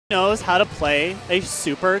knows how to play a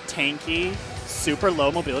super tanky, super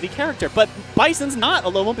low mobility character. But Bison's not a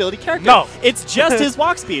low mobility character. No. It's just his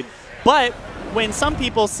walk speed. But when some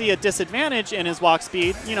people see a disadvantage in his walk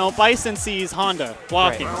speed, you know, Bison sees Honda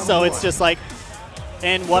walking. Right. So it's just like,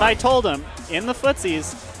 and what I told him in the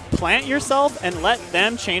footsies, plant yourself and let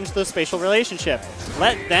them change the spatial relationship.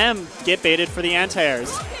 Let them get baited for the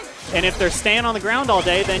anti-airs. And if they're staying on the ground all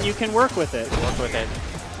day, then you can work with it. Work with it.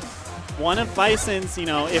 One of Bison's, you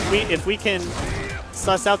know, if we can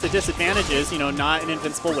suss out the disadvantages, you know, not an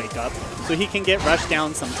invincible wake up, so he can get rushed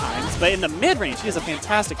down sometimes. But in the mid-range, he is a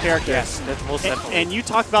fantastic character. Yes, that's most definitely. And you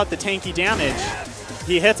talk about the tanky damage,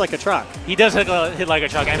 he hits like a truck. He does hit like a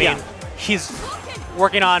truck. I mean, he's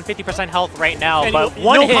working on 50% health right now, and but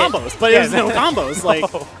no combos. But there's no combos.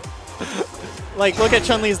 Like look at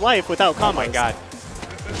Chun-Li's life without combos. Oh my god.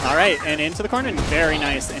 All right, and into the corner, very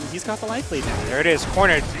nice, and he's got the life lead now. There it is,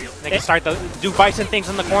 cornered. They can start to do Bison things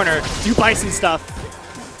in the corner. Do Bison stuff.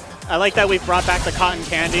 I like that we've brought back the cotton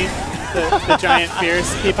candy, the giant fierce.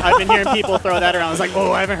 I've been hearing people throw that around. I was like,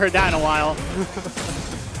 oh, I haven't heard that in a while.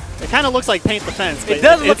 It kind of looks like Paint the Fence. But it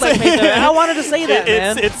does look like Paint the Fence. I wanted to say that,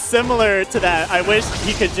 man. It's similar to that. I wish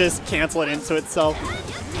he could just cancel it into itself.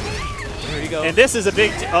 Here you go. And this is a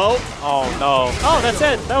big... Oh, no. Oh, that's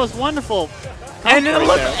it. That was wonderful. And,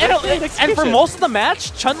 and for most of the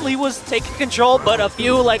match, Chun-Li was taking control, but a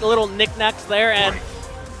few like little knickknacks there, and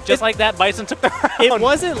just like that, Bison took the round. It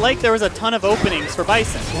wasn't like there was a ton of openings for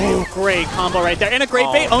Bison. Ooh, great combo right there, and a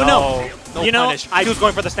great bait. Oh no! You know, he was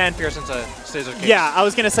going for the stand fierce into scissor kicks. Yeah, I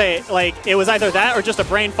was gonna say like it was either that or just a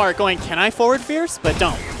brain fart going, "Can I forward fierce?" But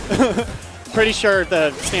don't. Pretty sure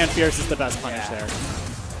the stand fierce is the best punish there.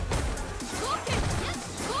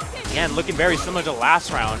 Again, looking very similar to last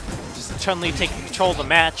round. Chun-Li taking control of the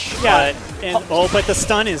match. Yeah, but the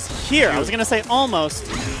stun is here. I was gonna say almost,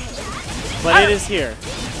 but it is here.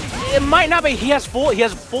 It might not be. He has full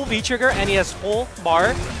V trigger and he has full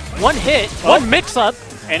bar. One hit, one mix up,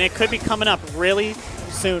 and it could be coming up really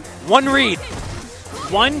soon. One read,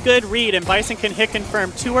 one good read, and Bison can hit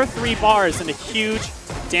confirm 2 or 3 bars into huge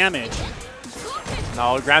damage.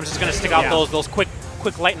 No, Grams is gonna stick out those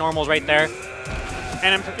quick light normals right there.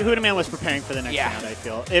 And Hoodaman was preparing for the next round, I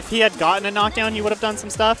feel. If he had gotten a knockdown, he would have done some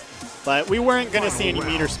stuff, but we weren't going to see any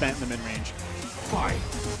meter spent in the mid-range.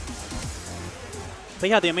 But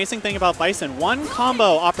yeah, the amazing thing about Bison, one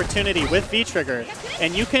combo opportunity with V-Trigger,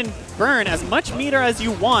 and you can burn as much meter as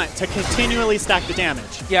you want to continually stack the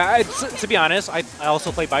damage. Yeah, to be honest, I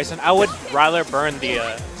also play Bison. I would rather burn the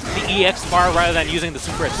EX bar rather than using the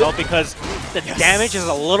super itself because the damage is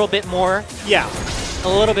a little bit more. Yeah. A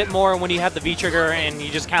little bit more when you have the V-Trigger and you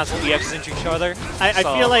just cancel EXs into each other. I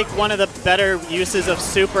feel like one of the better uses of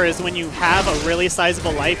super is when you have a really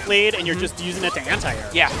sizable life lead and you're just using it to anti-air.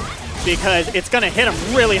 Yeah. Because it's going to hit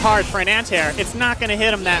him really hard for an anti-air. It's not going to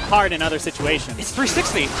hit him that hard in other situations. It's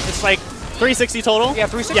 360. It's like 360 total? Yeah,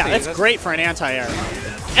 360. Yeah, that's great for an anti-air.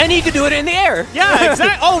 And he could do it in the air. Yeah,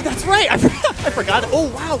 exactly. Oh, that's right. I forgot.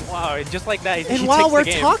 Oh, wow. Wow, just like that. And while we're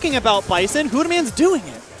talking about Bison, Hoodaman's doing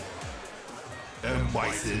it.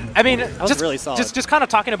 I mean, just really solid. Just kind of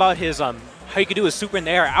talking about his how you could do his super in the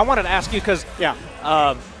air. I wanted to ask you because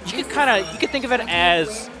you could think of it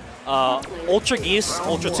as Ultra Geese,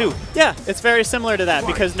 Ultra 2. Yeah, it's very similar to that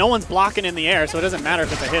because no one's blocking in the air, so it doesn't matter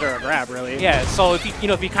if it's a hit or a grab, really. Yeah, so if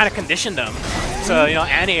you kind of condition them to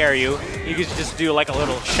anti-air you could just do like a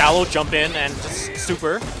little shallow jump in and just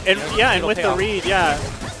super. And and with the read,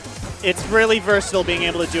 it's really versatile being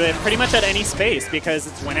able to do it pretty much at any space because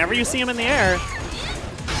it's whenever you see him in the air.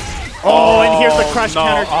 Oh, and here's the crush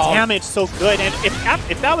counter damage, so good. And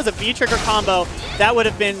if that was a V-trigger combo, that would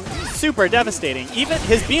have been super devastating. Even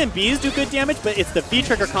his B&Bs do good damage, but it's the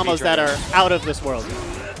V-trigger combos that are out of this world.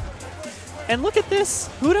 And look at this,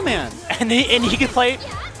 Hoodaman. And he can play...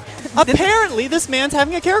 Apparently, this man's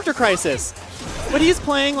having a character crisis. But he's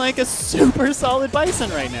playing like a super solid Bison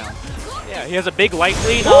right now. Yeah, he has a big light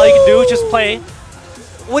lead. All he can do is just play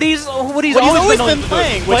what he's always been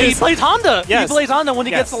playing. Which he plays Honda. Yes. He plays Honda when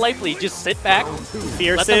he gets the life lead. Just sit back,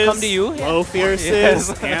 fierces, let them come to you. Low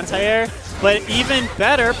fierces, anti-air. But even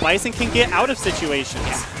better, Bison can get out of situations.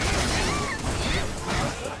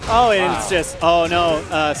 Oh, and it's just, oh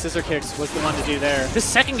no, scissor kicks was the one to do there. This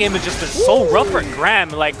second game has just been so rough for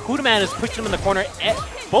Graham. Like, Hoodaman has pushed him in the corner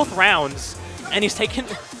both rounds, and he's taken...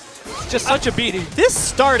 Just such a beating. This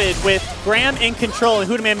started with Graham in control and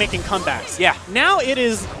Hoodaman making comebacks. Yeah. Now it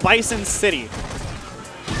is Bison City.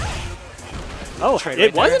 Oh,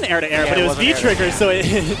 it was an air-to-air, but it was V-trigger, so I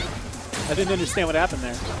didn't understand what happened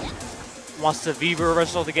there. wants to V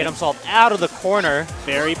reversal to get himself out of the corner.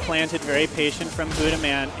 Very planted, very patient from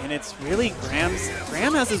Hoodaman, and it's really Graham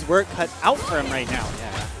has his work cut out for him right now.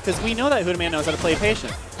 Because we know that Hoodaman knows how to play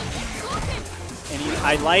patient. And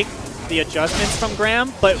I like the adjustments from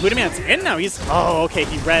Graham, but Hoodaman's in now. Oh, okay,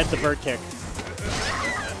 he read the bird kick.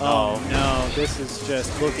 Oh no, this is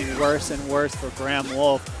just looking worse and worse for Graham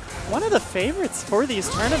Wolfe. One of the favorites for these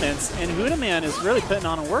tournaments, and Hoodaman is really putting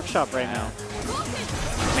on a workshop right now.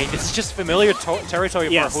 I mean, this is just familiar territory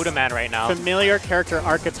for Hoodaman right now. Familiar character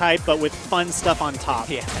archetype, but with fun stuff on top.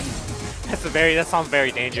 Yeah, that sounds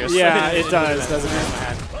very dangerous. Yeah, it does, doesn't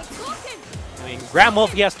it? I mean, Graham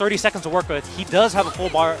Wolfe, he has 30 seconds to work with. He does have a full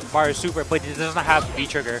bar super, but he doesn't have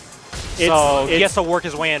V-trigger. So he has to work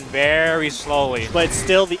his way in very slowly. But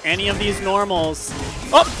still, any of these normals...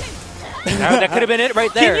 Oh! that could have been it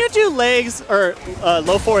right there. Can you do legs or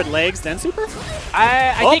low forward legs then super?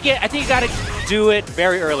 I think you gotta do it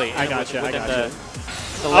very early. I got you. I got you.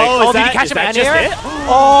 Oh, did he catch him at it?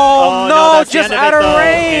 Oh no, just out of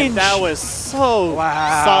range. And that was so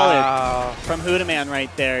solid from Hoodaman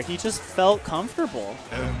right there. He just felt comfortable.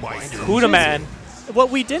 Hoodaman.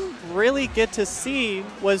 What we didn't really get to see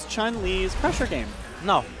was Chun-Li's pressure game.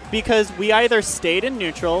 No. Because we either stayed in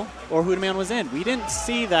neutral or Hoodaman was in. We didn't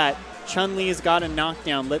see that Chun-Li's got a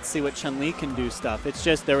knockdown. Let's see what Chun-Li can do stuff. It's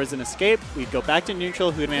just there was an escape. We'd go back to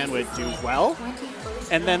neutral. Hoodaman would do well.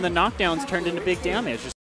 And then the knockdowns turned into big damage.